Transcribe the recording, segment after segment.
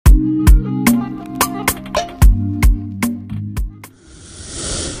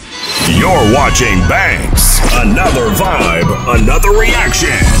You're watching Banks. Another vibe, another reaction.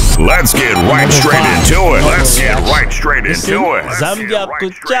 Let's get right straight into it. Let's get right straight into it. Zambia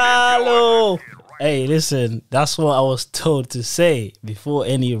Chalo. Hey, listen, that's what I was told to say before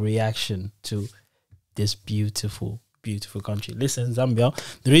any reaction to this beautiful, beautiful country. Listen, Zambia,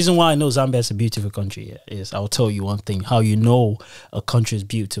 the reason why I know Zambia is a beautiful country is, I'll tell you one thing, how you know a country is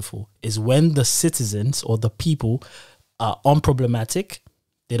beautiful is when the citizens or the people are unproblematic.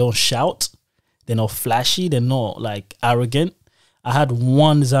 They don't shout. They're not flashy. They're not like arrogant. I had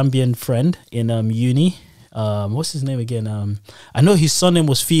one Zambian friend in uni. What's his name again? I know his surname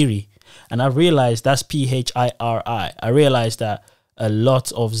was Firi. And I realized that's Phiri. I realized that a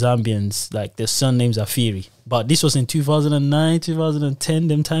lot of Zambians, like their surnames are Firi. But this was in 2009, 2010,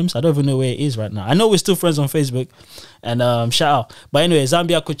 them times. I don't even know where it is right now. I know we're still friends on Facebook. And shout out. But anyway,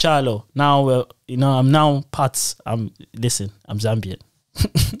 Zambia Chalo. Now, you know, I'm now listen, I'm Zambian.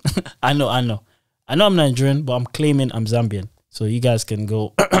 I know I'm Nigerian, but I'm claiming I'm Zambian. So you guys can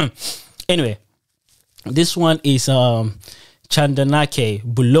go. Anyway, this one is Chanda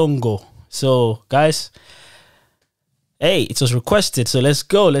Bulongo. So guys, hey, it was requested, so let's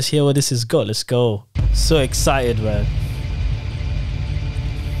go. Let's hear what this has got. Let's go. So excited, man.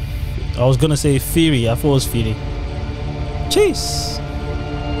 I was gonna say Firi. I thought it was Firi. Cheese.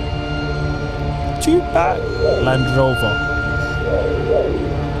 Two-pack Land Rover.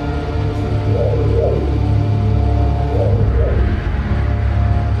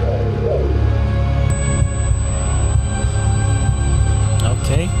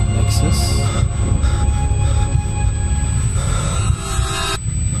 Okay, Nexus.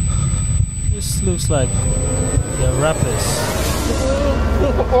 This looks like they're rappers.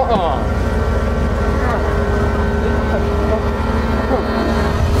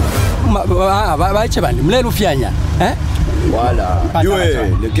 Voilà.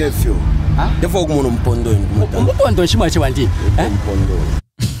 Le kefio.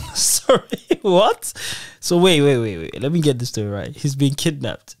 Sorry, what? So wait. Let me get this story right. He's been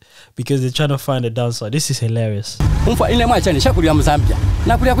kidnapped because they're trying to find a dancer. This is hilarious.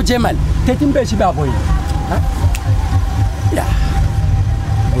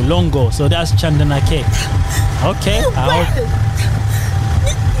 Bulongo. So that's Chanda. Okay.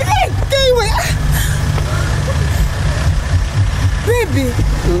 Baby.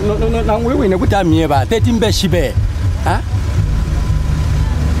 No, we never tell me about 13 beshibe. Huh?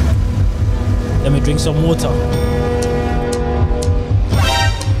 Let me drink some water.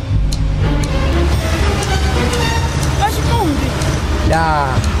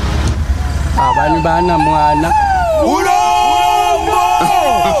 Yeah. Abana mwana. Bulongo!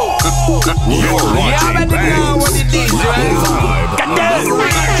 You're watching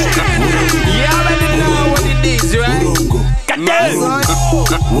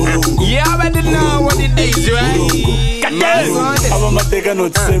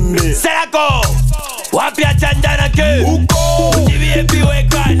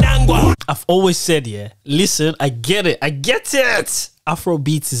I've always said, yeah, listen, I get it.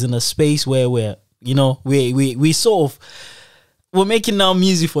 Afrobeats is in a space where we're, you know, we sort of, we're making now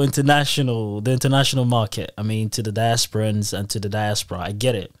music for the international market. I mean, to the diasporans and to the diaspora. I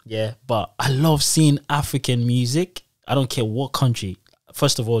get it, yeah. But I love seeing African music. I don't care what country.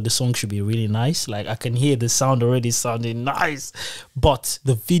 First of all, the song should be really nice. Like, I can hear the sound already sounding nice. But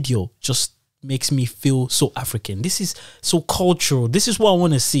the video just makes me feel so African. This is so cultural. This is what I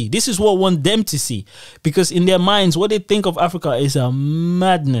want to see. This is what I want them to see. Because in their minds, what they think of Africa is a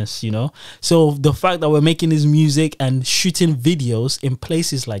madness, you know? So the fact that we're making this music and shooting videos in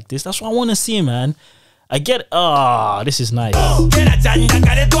places like this, that's what I want to see, man. I get, this is nice.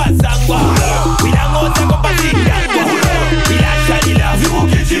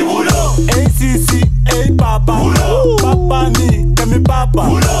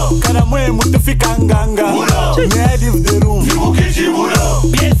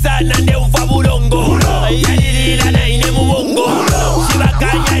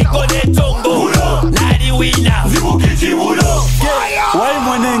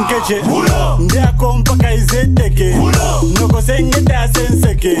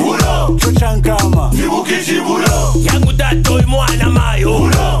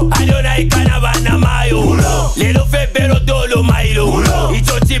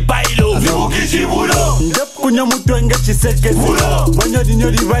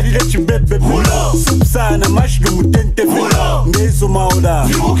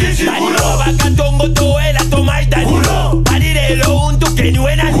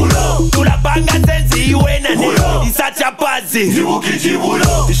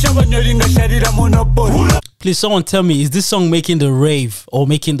 Please, someone tell me, is this song making the rave or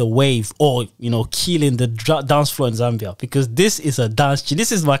making the wave or, killing the dance floor in Zambia? Because this is a dance.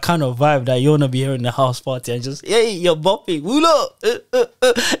 This is my kind of vibe that you want to be here in the house party and just, hey, you're bopping. Ulo.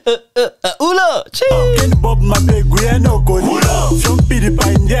 Ulo. Cheese. Look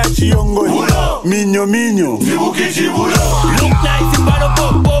nice in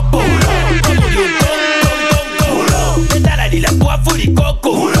Popo.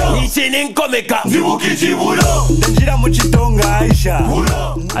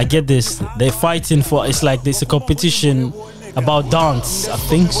 I get this. They're fighting for, it's like there's a competition about dance. I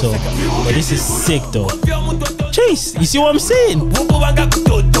think so. But this is sick though. Chase, you see what I'm saying?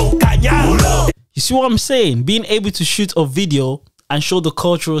 You see what I'm saying? Being able to shoot a video and show the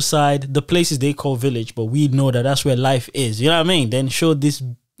cultural side, the places they call village, but we know that that's where life is. You know what I mean? Then show this,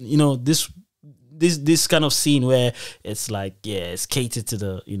 this kind of scene where it's like, yeah, it's catered to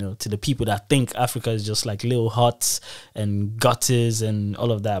the, to the people that think Africa is just like little huts and gutters and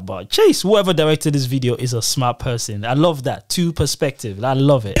all of that. But Chase, whoever directed this video is a smart person. I love that. Two perspective. I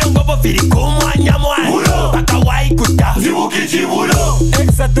love it.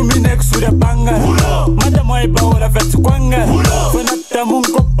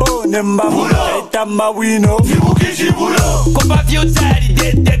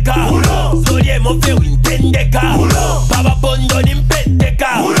 Baba Bondo nimpeteka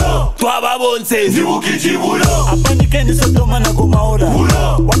Twaba bonse Apanikeni sotoma na kumaura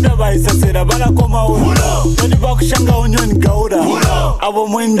Wataba isasera bala kumaura Toni bakushanga onyoni gaura Abo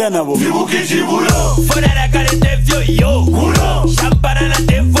mwenda nabo Fodara kare tefyo yo Shampara na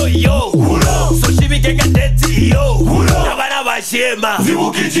tefyo yo Soshibike kateti yo Nabana bashema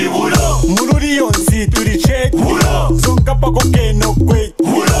Mururi yonsi turi check Zonka pa koke no kwe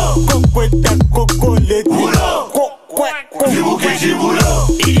Kokweta kokole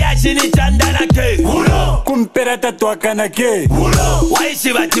Iliashini Chanda na ke Kumpera tatua kana ke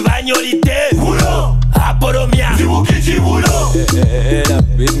Waishi bati banyolite Aporomia Era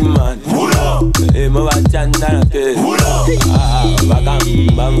big man Mwa Chanda na ke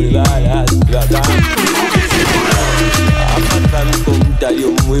Bagamba mulibala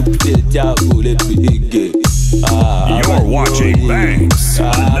You're watching Banks.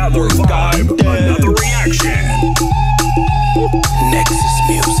 Another vibe, another reaction. Nexus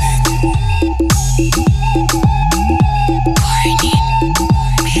Music.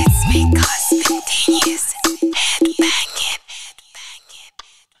 Beats make us continuous. Headbanging.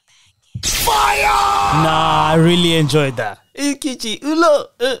 Fire! Nah, I really enjoyed that. Ikichi, Ulo,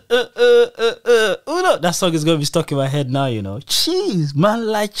 Ulo. That song is gonna be stuck in my head now, Jeez, man,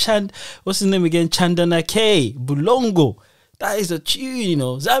 like what's his name again? Chanda na K, Bulongo. That is a tune,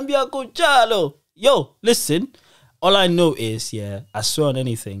 Zambia go Chalo. Yo, listen. All I know is, I swear on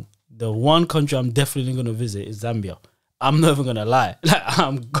anything, the one country I'm definitely gonna visit is Zambia. I'm not even gonna lie. Like,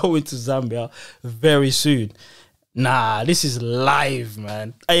 I'm going to Zambia very soon. Nah, this is live,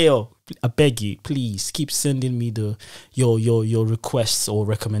 man. Hey, yo, I beg you, please keep sending me your requests or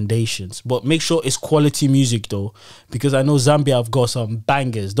recommendations, but make sure it's quality music though, because I know Zambia have got some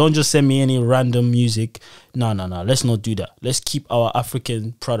bangers. Don't just send me any random music. No, let's not do that. Let's keep our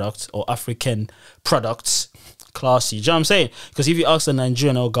African products classy. Do you know what I'm saying? Because if you ask a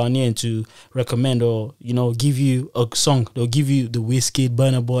Nigerian or Ghanaian to recommend or give you a song, they'll give you the Wizkid,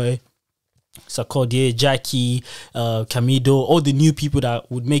 Burna Boy, Sarkodie, Jackie, Camido, all the new people that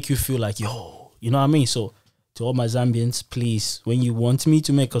would make you feel like, yo, you know what I mean? So to all my Zambians, please, when you want me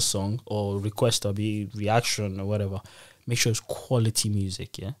to make a song or request or be reaction or whatever, make sure it's quality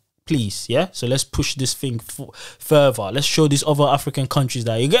music, yeah? Please, yeah? So let's push this thing further. Let's show these other African countries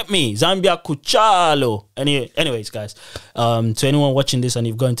that, you get me? Zambia Chalo. Anyways, guys, to anyone watching this and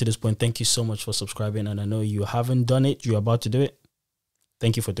you've gotten to this point, thank you so much for subscribing. And I know you haven't done it. You're about to do it.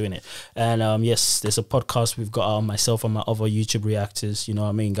 Thank you for doing it. And yes, there's a podcast. We've got myself and my other YouTube reactors. You know what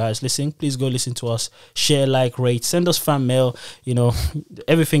I mean? Guys, listen, please go listen to us. Share, like, rate, send us fan mail.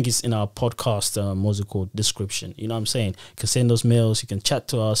 Everything is in our podcast musical description. You know what I'm saying? You can send us mails. You can chat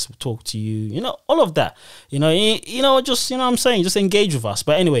to us, talk to you. All of that. Just, what I'm saying? Just engage with us.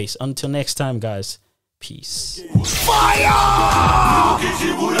 But anyways, until next time, guys. Peace. Fire!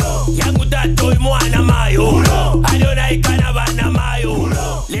 Yangu tato imwana mayo. Adonai kanabana mayo.